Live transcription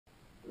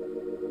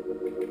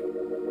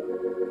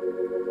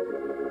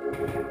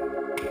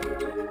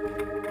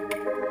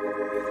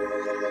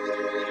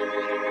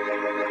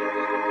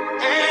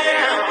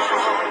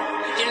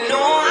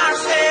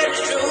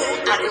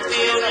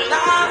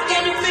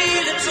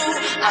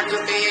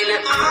can feel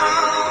it, I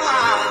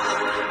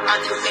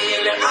can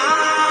feel it,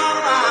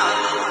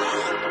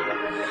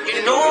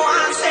 you know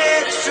I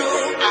said it's true,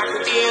 I can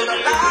feel the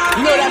love.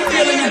 You know that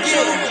feeling you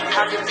get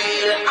I can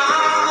feel it,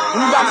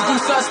 when you about to do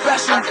something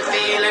special? I can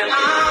feel it,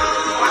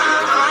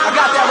 I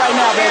got that right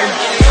now, baby.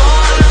 you know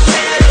I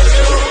said it's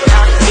true,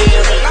 I can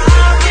feel the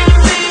love, can you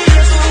feel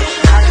it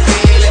too? I can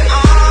feel it,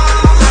 I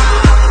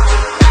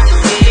can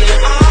feel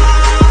it,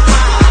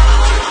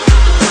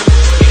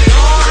 you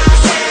know I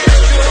said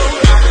it's true,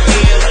 I can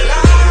feel the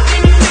love,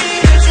 can you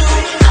feel it too?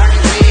 I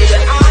can feel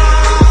it, I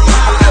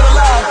feel the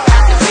love. I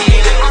can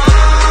feel it,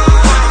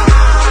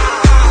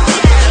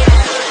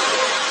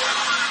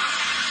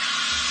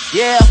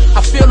 Yeah,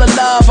 I feel the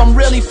love, I'm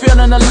really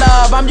feeling the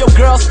love. I'm your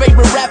girl's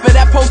favorite rapper,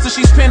 that poster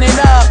she's pinning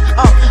up.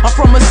 I'm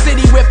from a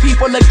city where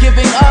people are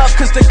giving up,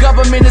 cause the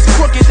government is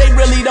crooked, they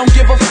really don't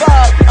give a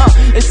fuck.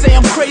 They say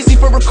I'm crazy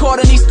for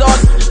recording these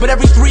thoughts, but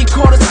every 3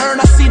 quarters earned,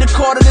 I see the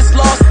quarter that's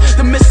lost.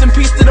 The missing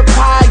piece to the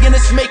pie, and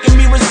it's making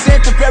me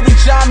resent the very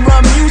genre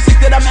of music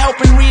that I'm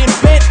helping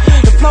reinvent.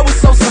 The flow is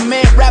so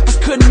cement, rappers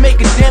couldn't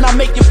make it then. I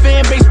make your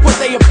fan base put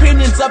their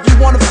opinions up, you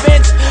on the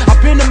fence.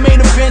 I've been to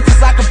main events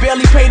since I could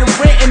barely pay the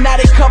rent, and now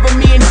they cover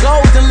me in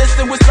gold and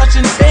listen with such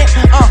intent.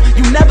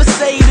 You never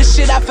say the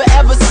shit I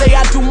forever say.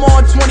 I do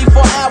more in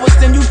 24 hours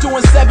than you do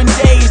in 7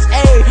 days.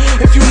 Ayy,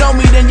 if you know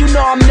me, then you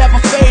know I'm never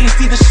phased.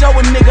 Either show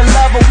a nigga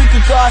love or we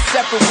could go our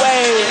separate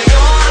ways. you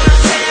know I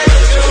said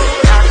it's true,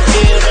 I can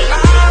feel the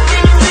love,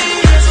 can you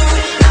feel it too?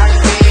 I can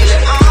feel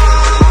it, I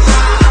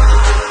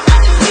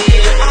can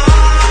feel it,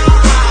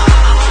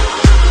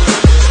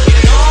 you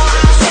know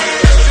I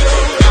said it's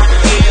true, I can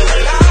feel the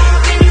love,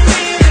 can you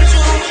feel it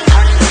too?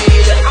 I can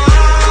feel it,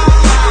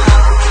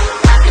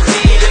 I can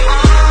feel it,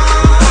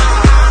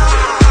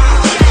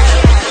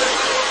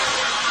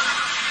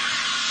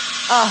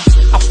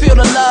 I feel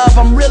the love,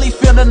 I'm really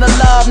feeling the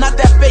love. Not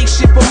that fake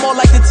shit, but more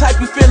like the type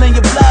you feel in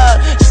your blood.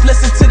 Just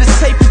listen to this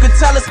tape, you can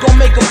tell it's gon'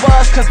 make a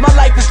buzz, cause my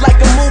life is like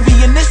a movie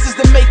and this is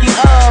the making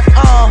of.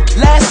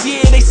 Last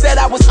year they said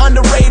I was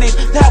underrated.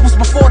 That was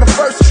before the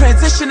first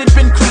transition had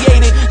been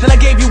created. Then I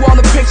gave you all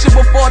the picture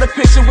before the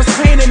picture was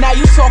painted. Now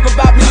you talk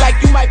about me like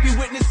you might be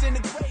witnessing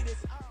the